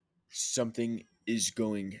Something is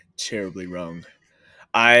going terribly wrong.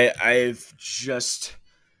 I've just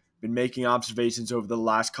been making observations over the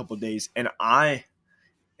last couple of days, and I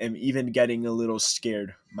am even getting a little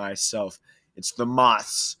scared myself. It's the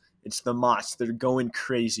moths. It's the moths. They're going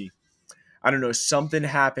crazy. I don't know. Something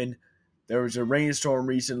happened. There was a rainstorm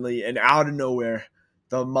recently, and out of nowhere,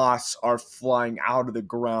 the moths are flying out of the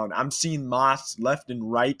ground. I'm seeing moths left and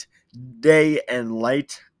right, day and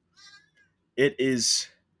light. It is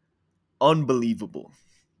unbelievable.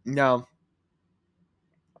 Now,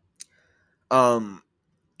 um,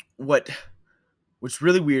 what what's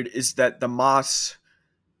really weird is that the moths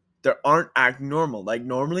they aren't acting normal. Like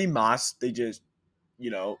normally moths, they just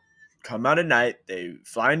you know come out at night, they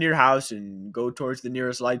fly into your house and go towards the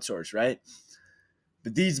nearest light source, right?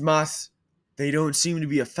 But these moths, they don't seem to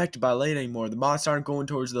be affected by light anymore. The moths aren't going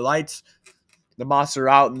towards the lights. The moths are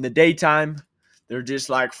out in the daytime. They're just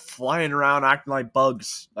like flying around, acting like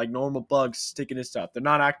bugs, like normal bugs, sticking to stuff. They're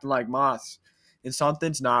not acting like moths, and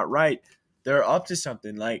something's not right. They're up to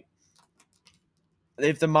something. Like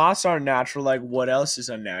if the moths aren't natural, like what else is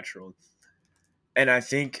unnatural? And I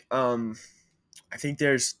think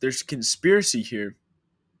there's conspiracy here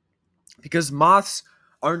because moths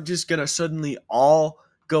aren't just gonna suddenly all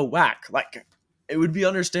go whack. Like it would be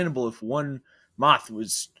understandable if one moth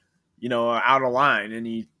was, out of line and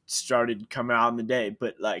he started coming out in the day.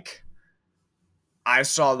 But like I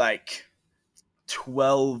saw like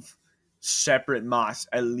 12 separate moths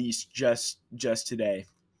at least just today,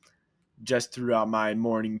 just throughout my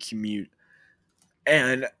morning commute.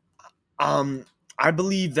 And um I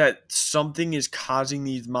believe that something is causing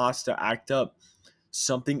these moths to act up,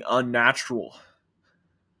 something unnatural.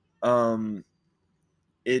 Um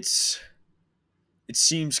it's it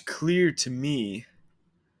seems clear to me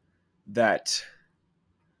that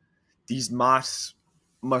these moths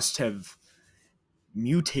must have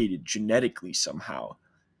mutated genetically somehow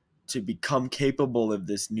to become capable of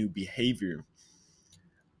this new behavior.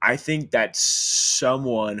 I think that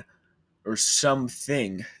someone or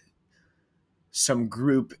something, some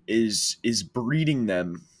group is breeding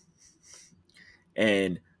them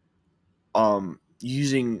and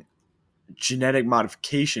using genetic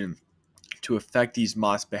modification to affect these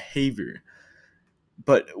moths' behavior.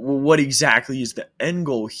 But what exactly is the end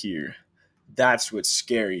goal here? That's what's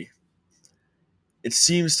scary. It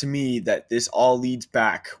seems to me that this all leads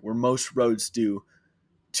back, where most roads do,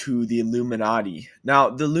 to the Illuminati. Now,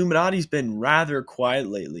 the Illuminati's been rather quiet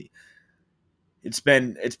lately. It's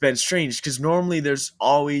been strange because normally there's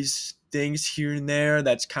always things here and there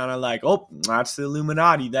that's kind of like, oh, that's the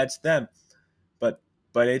Illuminati, that's them. But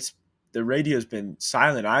it's the radio's been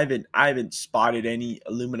silent. I haven't spotted any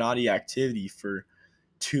Illuminati activity for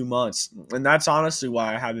 2 months, and that's honestly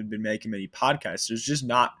why I haven't been making many podcasts. There's just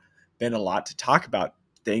not been a lot to talk about.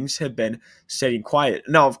 Things have been staying quiet.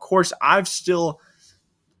 Now, of course, I've still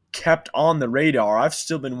kept on the radar. I've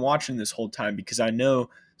still been watching this whole time because I know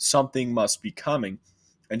something must be coming.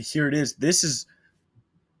 And here it is. This is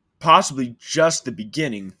possibly just the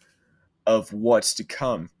beginning of what's to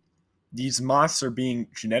come. These moths are being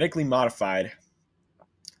genetically modified.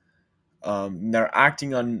 They're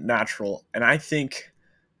acting unnatural. And I think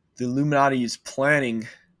the Illuminati is planning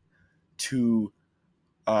to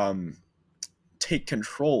um, take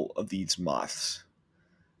control of these moths.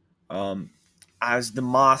 Um, as the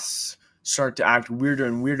moths start to act weirder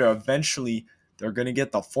and weirder, eventually they're going to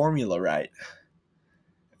get the formula right.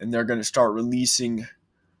 And they're going to start releasing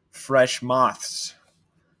fresh moths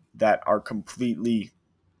that are completely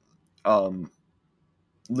um,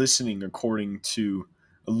 listening according to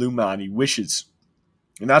Illuminati wishes.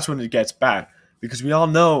 And that's when it gets bad. Because we all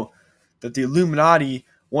know that the Illuminati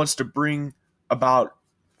wants to bring about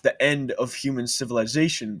the end of human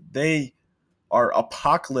civilization. They are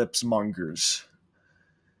apocalypse mongers.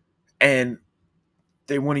 And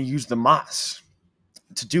they want to use the moths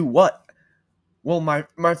to do what? Well,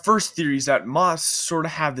 my first theory is that moths sort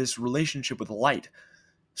of have this relationship with light.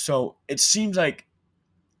 So it seems like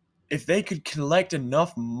if they could collect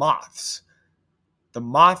enough moths, the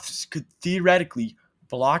moths could theoretically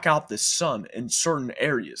block out the sun in certain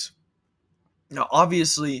areas. Now,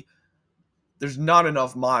 obviously, there's not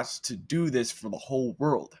enough moths to do this for the whole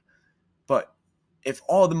world. But if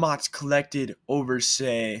all the moths collected over,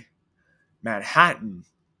 say, Manhattan,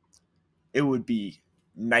 it would be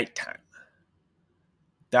nighttime.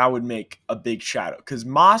 That would make a big shadow. Because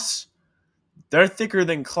moths, they're thicker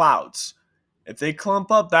than clouds. If they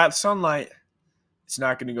clump up that sunlight, it's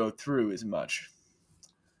not going to go through as much.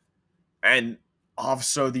 And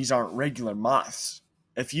also, these aren't regular moths.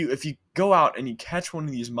 If you go out and you catch one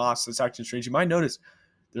of these moths that's acting strange, you might notice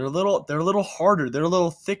They're a little harder. They're a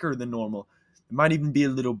little thicker than normal. They might even be a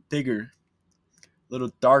little bigger, a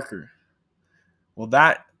little darker. Well,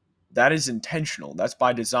 that is intentional. That's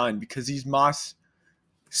by design because these moths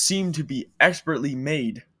seem to be expertly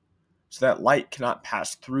made so that light cannot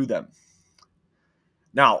pass through them.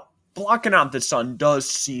 Now, blocking out the sun does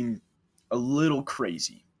seem a little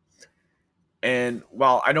crazy. And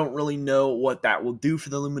while I don't really know what that will do for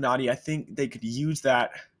the Illuminati, I think they could use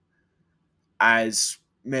that as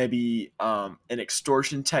maybe an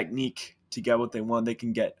extortion technique to get what they want. They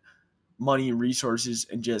can get money and resources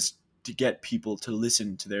and just to get people to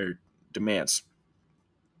listen to their demands,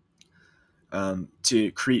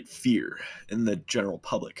 to create fear in the general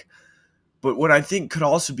public. But what I think could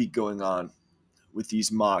also be going on with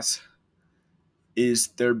these moths is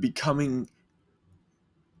they're becoming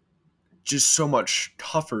just so much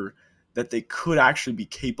tougher that they could actually be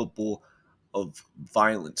capable of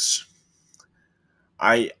violence.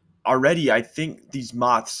 I think these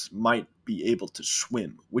moths might be able to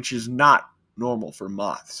swim, which is not normal for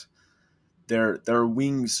moths. Their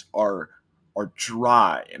wings are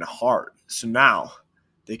dry and hard. So now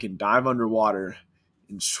they can dive underwater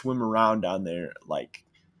and swim around down there like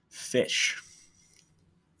fish.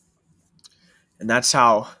 And that's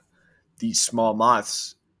how these small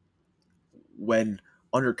moths, when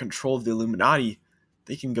under control of the Illuminati,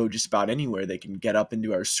 they can go just about anywhere. They can get up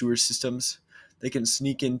into our sewer systems. They can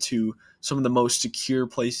sneak into some of the most secure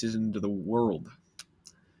places into the world.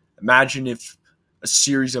 Imagine if a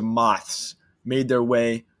series of moths made their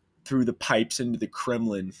way through the pipes into the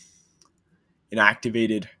Kremlin and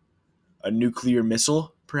activated a nuclear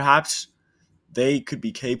missile, perhaps. They could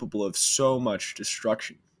be capable of so much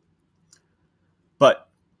destruction. But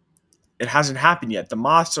it hasn't happened yet. The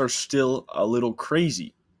moths are still a little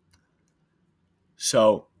crazy.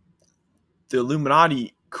 So the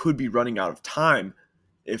Illuminati could be running out of time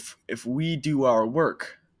if we do our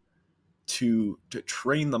work to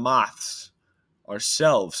train the moths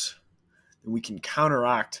ourselves, then we can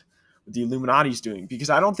counteract what the Illuminati's doing.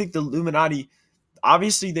 Because I don't think the Illuminati,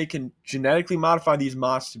 obviously they can genetically modify these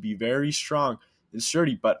moths to be very strong and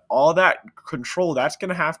sturdy, but all that control, that's going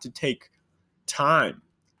to have to take time,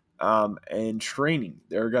 and training.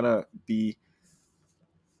 They're going to be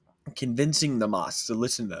convincing the moths to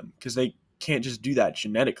listen to them because they can't just do that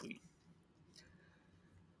genetically.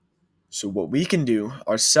 So what we can do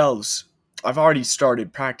ourselves, I've already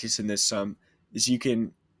started practicing this some, is you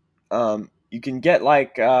can get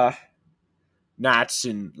like gnats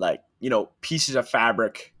and like pieces of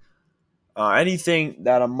fabric, anything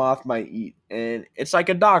that a moth might eat, and it's like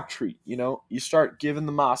a dog treat. You start giving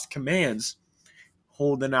the moths commands,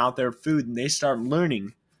 holding out their food, and they start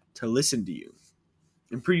learning to listen to you.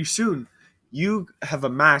 And pretty soon, you have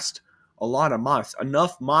amassed a lot of moths,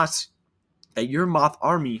 enough moths that your moth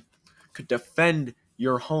army could defend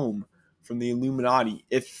your home from the Illuminati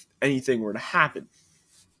if anything were to happen.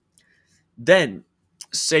 Then,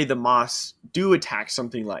 say the moths do attack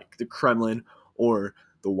something like the Kremlin or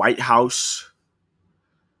the White House,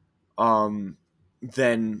 then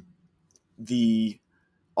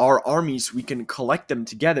our armies, we can collect them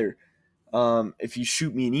together. If you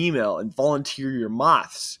shoot me an email and volunteer your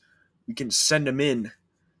moths, we can send them in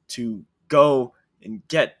to go and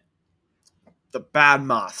get the bad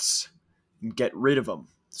moths and get rid of them,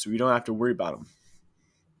 so we don't have to worry about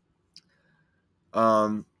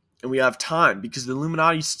them. And we have time because the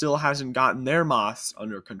Illuminati still hasn't gotten their moths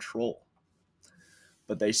under control,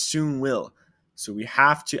 but they soon will. So we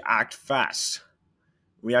have to act fast.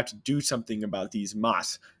 We have to do something about these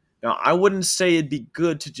moths. Now, I wouldn't say it'd be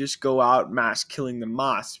good to just go out mass killing the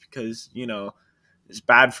moths because, it's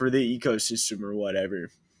bad for the ecosystem or whatever.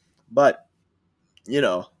 But,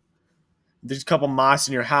 there's a couple moths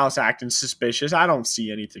in your house acting suspicious. I don't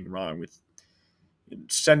see anything wrong with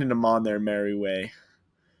sending them on their merry way,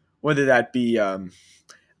 whether that be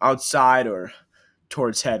outside or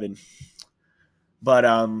towards heaven. But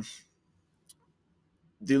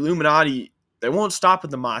the Illuminati, they won't stop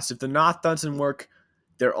at the moths. If the Noth doesn't work,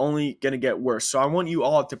 they're only going to get worse. So I want you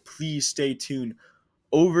all to please stay tuned.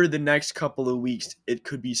 Over the next couple of weeks, it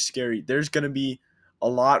could be scary. There's going to be a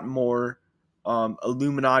lot more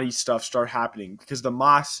Illuminati stuff start happening because the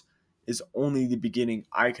moths is only the beginning,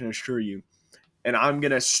 I can assure you. And I'm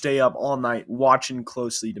going to stay up all night watching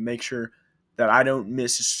closely to make sure that I don't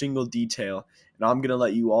miss a single detail. And I'm going to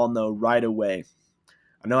let you all know right away.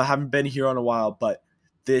 I know I haven't been here on a while, but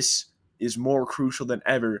this is more crucial than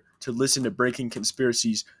ever to listen to Breaking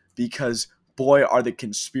Conspiracies because, boy, are the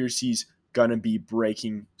conspiracies going to be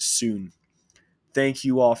breaking soon. Thank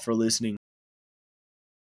you all for listening.